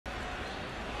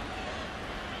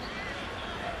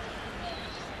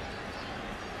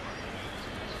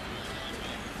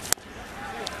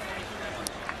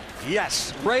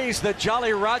Yes, raise the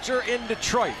Jolly Roger in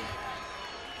Detroit.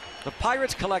 The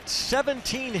Pirates collect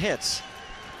 17 hits.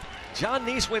 John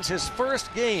Neese wins his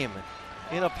first game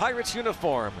in a Pirates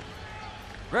uniform.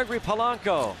 Gregory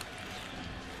Polanco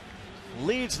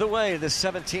leads the way this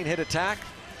 17-hit attack.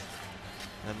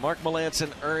 And Mark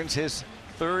Melancon earns his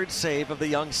third save of the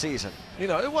young season. You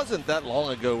know, it wasn't that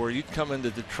long ago where you'd come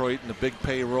into Detroit in a big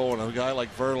payroll and a guy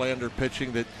like Verlander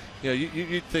pitching that, you know,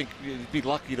 you'd think you'd be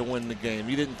lucky to win the game.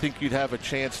 You didn't think you'd have a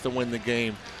chance to win the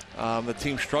game. The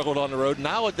team struggled on the road.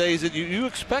 Nowadays, you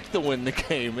expect to win the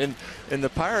game. And the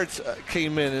Pirates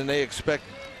came in and they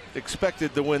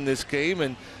expected to win this game.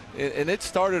 And it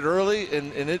started early,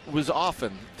 and it was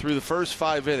often through the first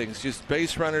 5 innings. Just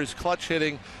base runners, clutch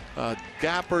hitting,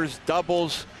 gappers,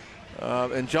 doubles.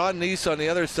 And John Neese on the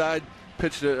other side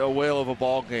pitched a whale of a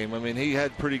ball game. I mean, he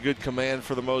had pretty good command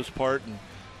for the most part, and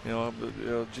you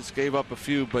know just gave up a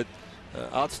few, but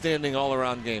outstanding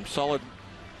all-around game, solid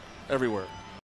everywhere.